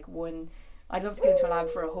lab for like I'd love to get into a lab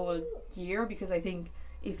for a whole year, because I think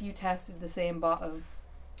if you tested the same bottle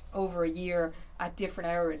over a year at different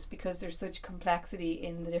hours, because there's such complexity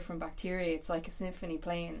in the different bacteria, it's like a symphony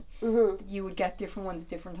playing. You would get different ones at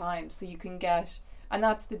different times, so you can get, and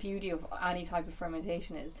that's the beauty of any type of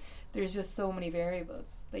fermentation, is there's just so many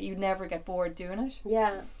variables that you never get bored doing it.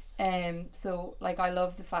 Yeah. So like I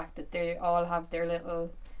love the fact that they all have their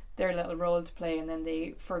little role to play, and then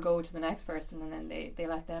they forgo to the next person, and then they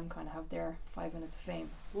let them kind of have their 5 minutes of fame.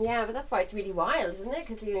 Yeah, but that's why it's really wild, isn't it?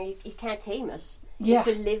 Because you can't tame it. Yeah. It's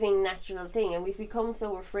a living, natural thing, and we've become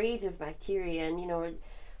so afraid of bacteria. And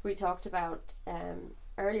we talked about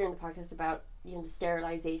earlier in the podcast about the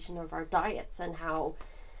sterilization of our diets, and how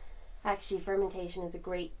actually fermentation is a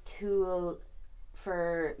great tool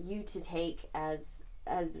for you to take as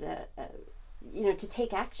to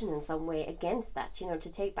take action in some way against that,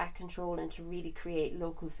 to take back control and to really create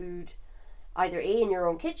local food, either in your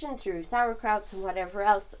own kitchen through sauerkrauts and whatever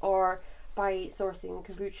else, or by sourcing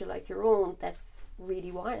kombucha like your own that's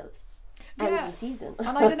really wild and in season.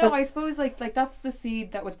 And I don't know, I suppose like that's the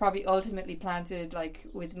seed that was probably ultimately planted, like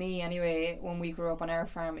with me anyway, when we grew up on our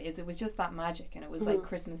farm, is it was just that magic, and it was like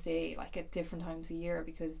Christmas Day, like at different times a year,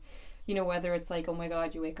 because whether it's like, oh my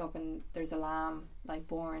god, you wake up and there's a lamb like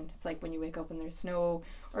born, it's like when you wake up and there's snow,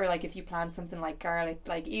 or like if you plant something like garlic,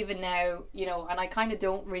 like even now, and I kind of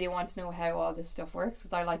don't really want to know how all this stuff works,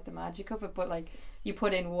 because I like the magic of it, but like you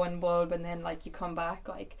put in one bulb and then like you come back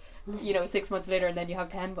like 6 months later and then you have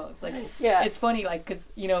 10 bulbs, like it's funny, like because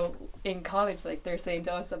in college like they're saying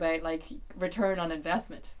to us about like return on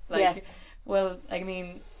investment, like well, I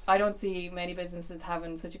mean, I don't see many businesses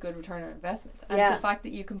having such a good return on investment, and the fact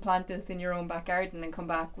that you can plant this in your own back garden and come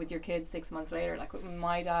back with your kids 6 months later, like with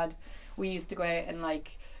my dad, we used to go out and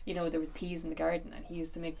like there was peas in the garden, and he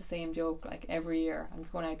used to make the same joke like every year, I'm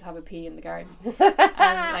going out to have a pea in the garden, and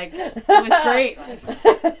like it was great,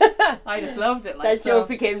 like, I just loved it, like, that joke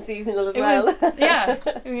became seasonal as well.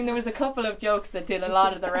 I mean, there was a couple of jokes that did a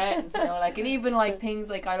lot of the rounds, like, and even like things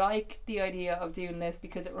like, I like the idea of doing this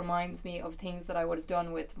because it reminds me of things that I would have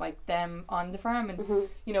done with like them on the farm, and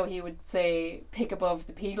he would say pick above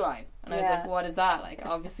the pea line, and I was like, what is that? Like,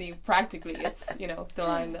 obviously practically it's the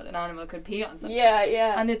line that an animal could pee on something.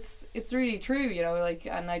 And it's really true, like,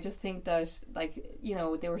 and I just think that like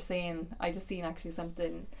they were saying, I just seen actually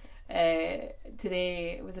something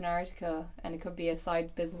today, it was an article, and it could be a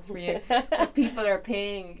side business for you, but people are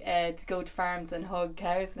paying to go to farms and hug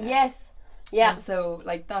cows now. And so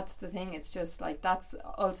like that's the thing, it's just like that's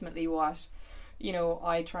ultimately what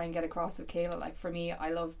I try and get across with Kayla. Like for me, I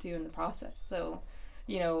love doing the process, so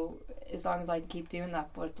as long as I can keep doing that,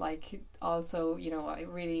 but like also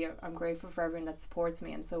I'm grateful for everyone that supports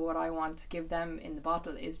me, and so what I want to give them in the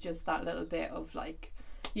bottle is just that little bit of like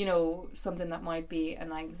something that might be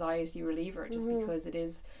an anxiety reliever, just because it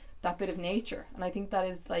is that bit of nature. And I think that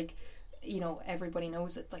is like everybody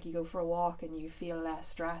knows it, like you go for a walk and you feel less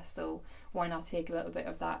stressed, so why not take a little bit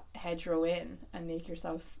of that hedgerow in and make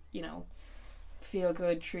yourself feel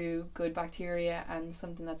good through good bacteria and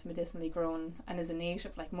something that's medicinally grown and is a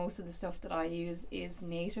native. Like most of the stuff that I use is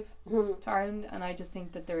native to Ireland, and I just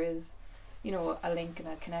think that there is a link and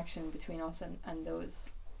a connection between us and those.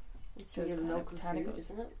 It's really local food,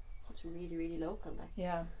 isn't it? It's really, really local,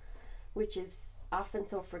 like, which is often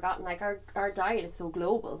so forgotten. Like our diet is so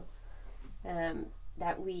global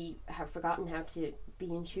that we have forgotten how to be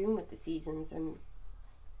in tune with the seasons, and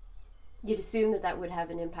you'd assume that would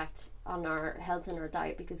have an impact on our health and our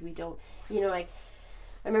diet, because we don't, like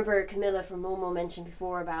I remember Camilla from Momo mentioned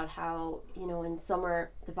before about how, in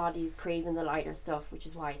summer the body's craving the lighter stuff, which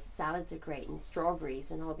is why salads are great, and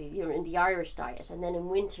strawberries and all the, in the Irish diet. And then in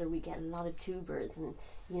winter we get a lot of tubers and,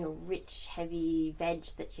 rich, heavy veg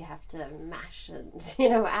that you have to mash and,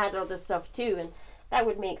 add other stuff to. And that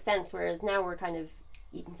would make sense. Whereas now we're kind of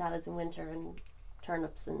eating salads in winter and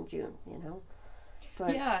turnips in June,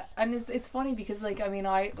 But and it's funny because like, I mean,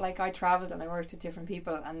 I traveled and I worked with different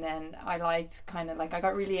people, and then I liked kind of like, I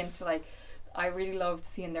got really into like, I really loved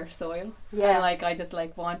seeing their soil. And like I just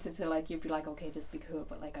like wanted to, like, you'd be like, okay, just be cool,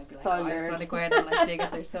 but like I'd be like, I just want to go out and like dig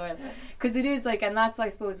at their soil, because it is like, and that's I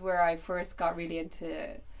suppose where I first got really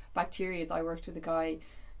into bacteria. I worked with a guy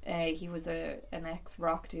He was an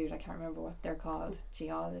ex-rock dude. I can't remember what they're called.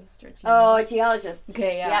 Geologist. Geologist.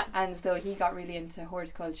 Okay, yeah. And so he got really into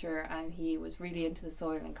horticulture, and he was really into the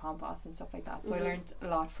soil and compost and stuff like that. So I learned a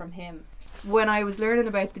lot from him. When I was learning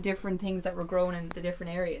about the different things that were grown in the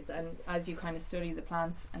different areas, and as you kind of study the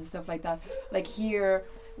plants and stuff like that, like here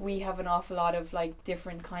we have an awful lot of like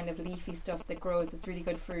different kind of leafy stuff that grows. It's really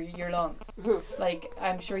good for your lungs. Like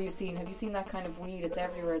I'm sure have you seen that kind of weed? It's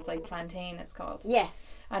everywhere. It's like plantain, it's called.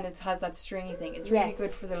 Yes. And it has that stringy thing. It's really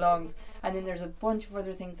good for the lungs. And then there's a bunch of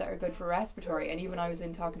other things that are good for respiratory. And even I was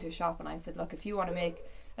in talking to a shop, and I said, look, if you want to make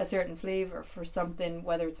a certain flavour for something,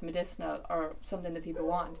 whether it's medicinal or something that people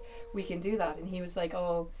want, we can do that. And he was like,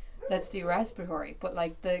 oh, let's do respiratory. But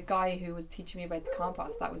like the guy who was teaching me about the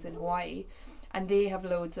compost, that was in Hawaii, and they have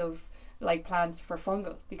loads of like plants for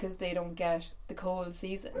fungal because they don't get the cold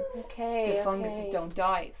season. Okay. The funguses don't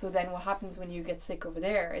die. So then what happens when you get sick over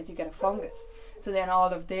there is you get a fungus. So then all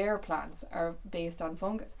of their plants are based on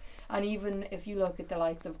fungus. And even if you look at the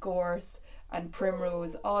likes of gorse and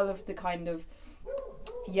primrose, all of the kind of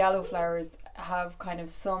yellow flowers have kind of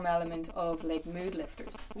some element of like mood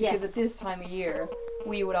lifters. Because at this time of year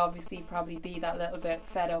we would obviously probably be that little bit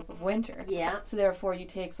fed up of winter. Yeah. So therefore you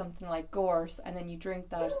take something like gorse and then you drink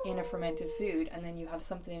that in a fermented food, and then you have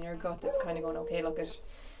something in your gut that's kind of going, okay, look,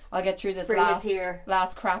 I'll get through this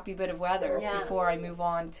last crappy bit of weather before I move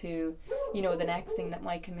on to, you know, the next thing that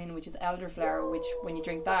might come in, which is elderflower, which when you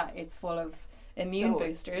drink that, it's full of immune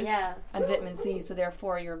boosters and vitamin C. So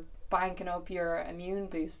therefore you're banking up your immune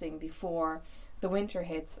boosting before the winter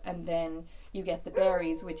hits, and then you get the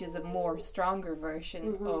berries, which is a more stronger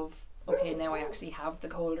version of, okay, now I actually have the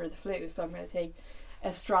cold or the flu, so I'm going to take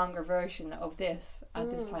a stronger version of this at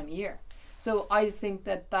this time of year. So I think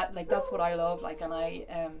that like that's what I love, like, and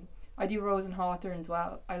I do rose and hawthorn as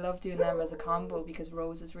well. I love doing them as a combo because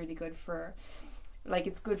rose is really good for, like,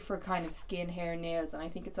 it's good for kind of skin, hair, nails, and I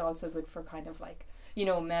think it's also good for kind of like, you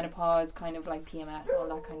know, menopause, kind of like PMS, all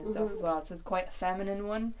that kind of stuff as well. So it's quite a feminine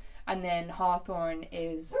one. And then hawthorn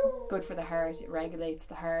is good for the heart. It regulates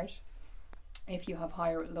the heart if you have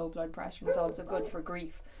high or low blood pressure. And it's also good for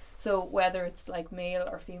grief. So whether it's like male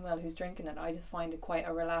or female who's drinking it, I just find it quite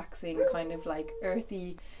a relaxing, kind of like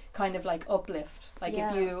earthy, kind of like uplift. Like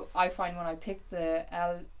I find when I pick the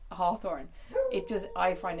hawthorn,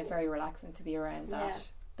 I find it very relaxing to be around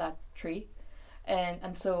that tree.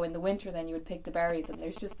 And so in the winter then you would pick the berries, and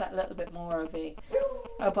there's just that little bit more of a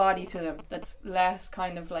body to them that's less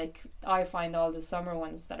kind of like, I find all the summer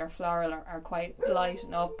ones that are floral are quite light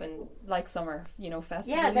and up and like summer, you know,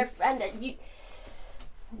 festive. Yeah, and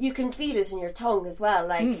you can feel it in your tongue as well.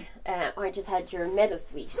 Like I just had your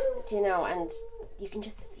meadowsweet, you know, and you can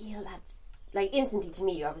just feel that, like, instantly. To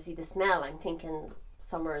me, obviously the smell, I'm thinking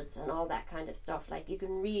summers and all that kind of stuff. Like, you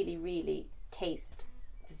can really, really taste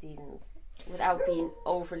the seasons without being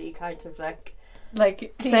overly kind of like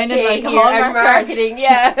sounding like a Hallmark marketing,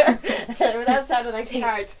 without sounding like a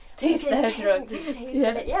card. Taste the hedgerow.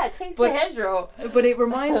 Taste the hedgerow. But it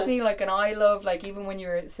reminds me, like, and I love, like, even when you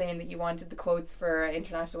were saying that you wanted the quotes for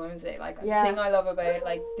International Women's Day, like, the thing I love about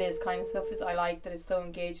like this kind of stuff is I like that it's so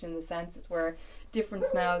engaging in the senses where different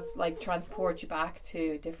smells like transport you back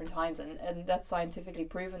to different times, and that's scientifically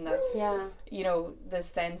proven that you know, the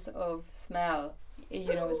sense of smell,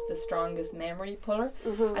 you know, is the strongest memory puller.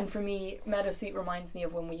 And for me, meadowsweet reminds me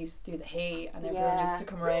of when we used to do the hay, and everyone used to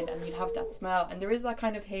come around and you'd have that smell, and there is that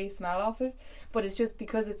kind of hay smell off it, but it's just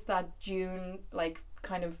because it's that June, like,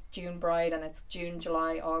 kind of June bride, and it's June,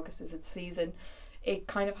 July, August is its season, it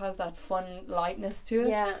kind of has that fun lightness to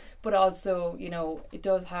it, but also, you know, it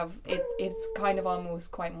does have it's kind of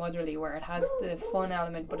almost quite motherly, where it has the fun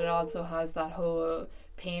element, but it also has that whole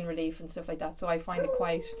pain relief and stuff like that. So I find it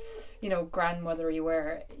quite, you know, grandmothery,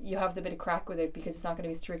 where you have the bit of crack with it because it's not going to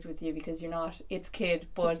be strict with you because you're not its kid,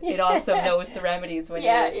 but it also knows the remedies when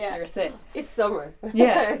you're sick. It's summer.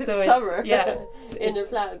 It's summer. In the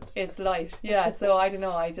plant. It's light. So I don't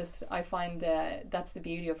know, I find that's the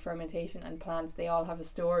beauty of fermentation and plants. They all have a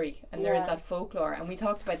story, and there is that folklore, and we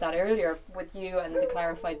talked about that earlier with you and the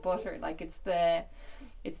clarified butter. Like, it's the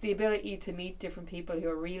ability to meet different people who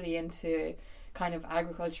are really into kind of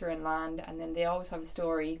agriculture and land, and then they always have a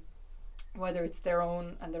story, whether it's their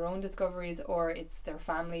own discoveries, or it's their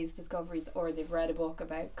family's discoveries, or they've read a book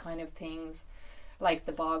about kind of things like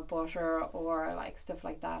the bog butter or like stuff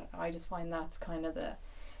like that. I just find that's kind of the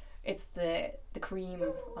cream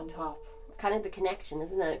on top. It's kind of the connection,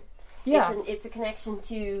 isn't it? It's a connection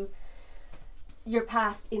to your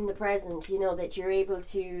past in the present, you know, that you're able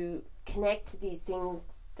to connect to these things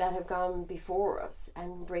that have gone before us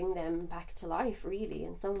and bring them back to life, really,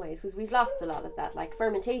 in some ways, because we've lost a lot of that. Like,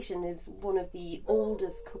 fermentation is one of the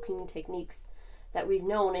oldest cooking techniques that we've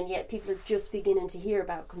known, and yet people are just beginning to hear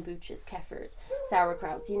about kombuchas, kefirs,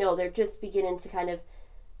 sauerkrauts. You know, they're just beginning to kind of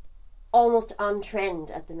almost on trend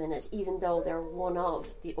at the minute, even though they're one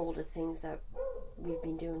of the oldest things that we've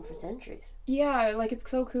been doing for centuries. Yeah, like,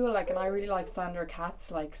 it's so cool. Like, and I really like Sandor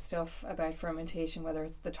Katz's like stuff about fermentation, whether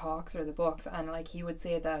it's the talks or the books, and like he would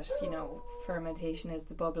say that, you know, fermentation is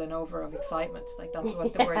the bubbling over of excitement. Like, that's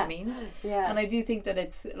what the word means. Yeah. And I do think that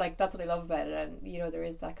it's like, that's what I love about it, and you know, there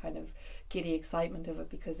is that kind of giddy excitement of it,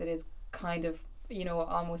 because it is kind of, you know,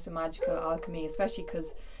 almost a magical alchemy, especially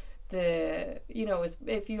because the, you know,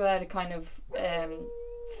 if you let it kind of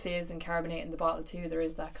fizz and carbonate in the bottle too, there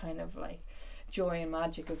is that kind of like joy and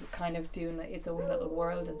magic of kind of doing its own little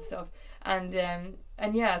world and stuff.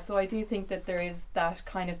 And yeah, so I do think that there is that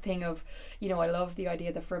kind of thing of, you know, I love the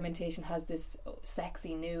idea that fermentation has this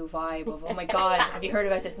sexy new vibe of, oh my god, have you heard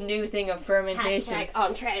about this new thing of fermentation? Hashtag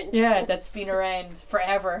on trend. Yeah, that's been around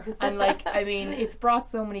forever. And like, I mean, it's brought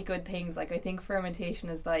so many good things. Like, I think fermentation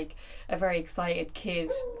is like a very excited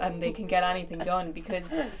kid, and they can get anything done, because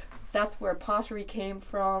that's where pottery came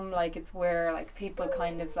from. Like, it's where like people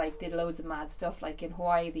kind of like did loads of mad stuff. Like in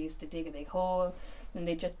Hawaii, they used to dig a big hole, and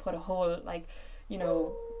they just put a whole, like, you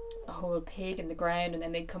know, a whole pig in the ground, and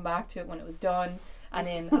then they'd come back to it when it was done. And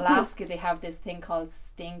in Alaska, they have this thing called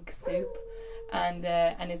stink soup, and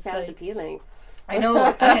it's sounds like, appealing. I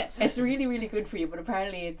know, it's really, really good for you, but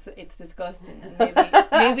apparently it's disgusting. And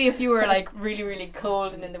maybe if you were like really, really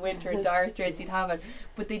cold and in the winter in dire straits, you'd have it.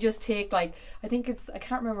 But they just take, like, I think it's, I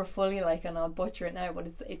can't remember fully, like, and I'll butcher it now, but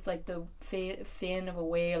it's like the fin of a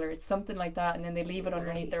whale, or it's something like that, and then they leave it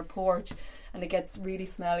underneath their porch, and it gets really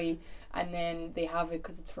smelly, and then they have it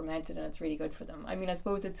because it's fermented and it's really good for them. I mean, I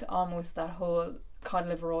suppose it's almost that whole cod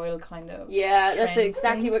liver oil kind of. Yeah, that's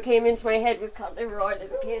exactly thing. what came into my head was cod liver oil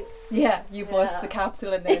as a kid. Yeah, you bust the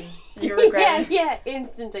capsule and then you regret it. Yeah,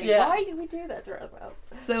 instantly. Yeah. Why did we do that to ourselves?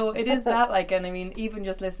 So it is that, like, and I mean, even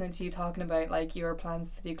just listening to you talking about like your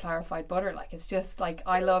plans to do clarified butter, like, it's just like,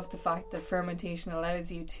 I love the fact that fermentation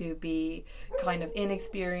allows you to be kind of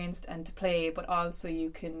inexperienced and to play, but also you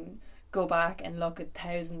can go back and look at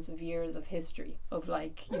thousands of years of history of,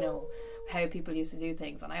 like, you know, how people used to do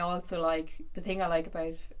things. And I also like, the thing I like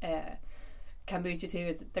about kombucha too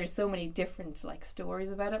is that there's so many different like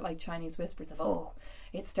stories about it, like Chinese whispers of, oh,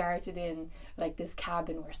 it started in like this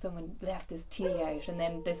cabin where someone left this tea out, and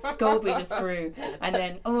then this SCOBY just grew, and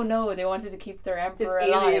then, oh no, they wanted to keep their emperor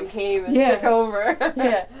alive. Alien came and took over.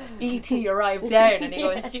 Yeah, E.T. arrived down and he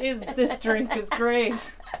goes, jeez, this drink is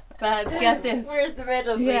great. Lads, get this. Where's the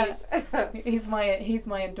middle seat? Yeah. He's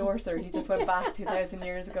my endorser. He just went back 2,000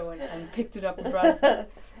 years ago and picked it up and brought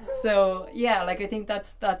it. So yeah, like, I think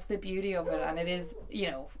that's the beauty of it, and it is,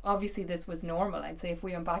 you know, obviously this was normal. I'd say if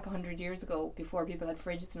we went back 100 years ago, before people had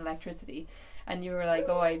fridges and electricity, and you were like,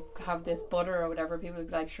 oh, I have this butter or whatever, people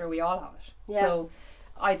would be like, sure, we all have it. Yeah. So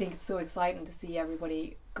I think it's so exciting to see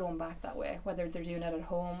everybody going back that way, whether they're doing it at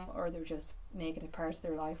home or they're just making it part of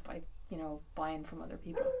their life by, you know, buying from other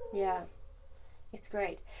people. Yeah, it's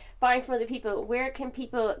great. Buying from other people. Where can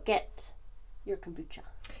people get your kombucha?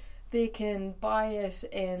 They can buy it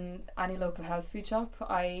in any local health food shop.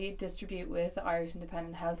 I distribute with Irish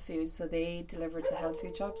Independent Health Foods, so they deliver to health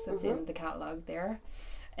food shops. So it's in the catalogue there.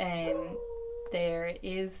 There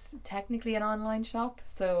is technically an online shop,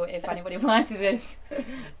 so if anybody wanted it,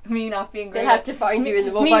 me not being great, they'll have to find you in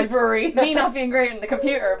the mobile brewery. Me not being great on the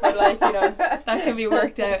computer, but like, you know, that can be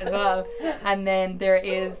worked out as well. And then there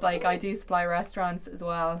is, like, I do supply restaurants as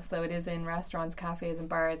well, so it is in restaurants, cafes and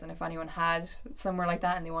bars, and if anyone had somewhere like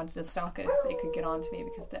that and they wanted to stock it, they could get on to me,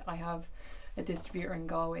 because I have a distributor in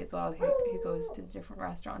Galway as well who goes to the different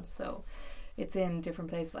restaurants. So it's in different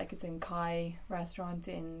places, like it's in Kai restaurant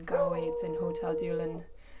in Galway, it's in Hotel Doolin,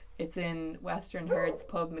 it's in Western Herds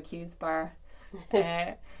Pub, McHugh's Bar.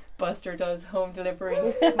 Buster does home delivery.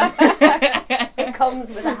 It comes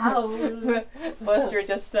with a howl. Buster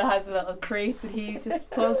just has a little crate that he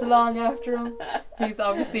just pulls along after him. He's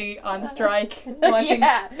obviously on strike, wanting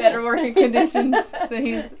better working conditions.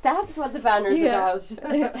 So that's what the banner's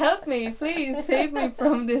about. Help me, please, save me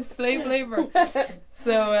from this slave labour.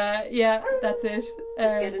 So that's it.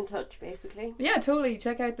 Just get in touch, basically. Yeah, totally.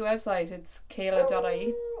 Check out the website. It's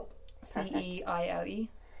Ceile.ie. Ceile.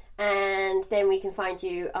 And then we can find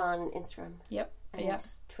you on Instagram. Yep. And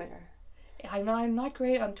Twitter. I'm not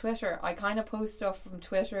great on Twitter. I kind of post stuff from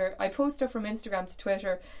Twitter. I post stuff from Instagram to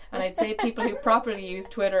Twitter, and I'd say people who properly use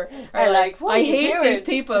Twitter are like, I hate these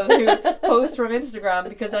people who post from Instagram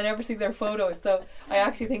because I never see their photos. So I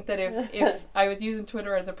actually think that if I was using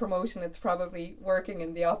Twitter as a promotion, it's probably working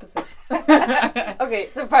in the opposite. Okay,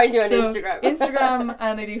 so find you on Instagram. Instagram,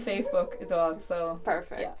 and I do Facebook as well. So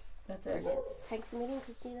perfect. Yeah, that's it. Thanks a million,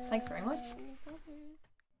 Christina. Thanks very much.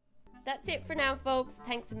 That's it for now, folks.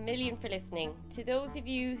 Thanks a million for listening. To those of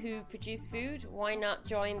you who produce food, why not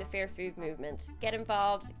join the Fair Food movement? Get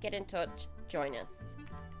involved, get in touch, join us.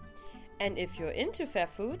 And if you're into fair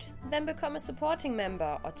food, then become a supporting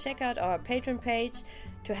member or check out our Patreon page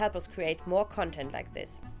to help us create more content like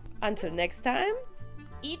this. Until next time,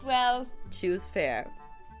 eat well, choose fair.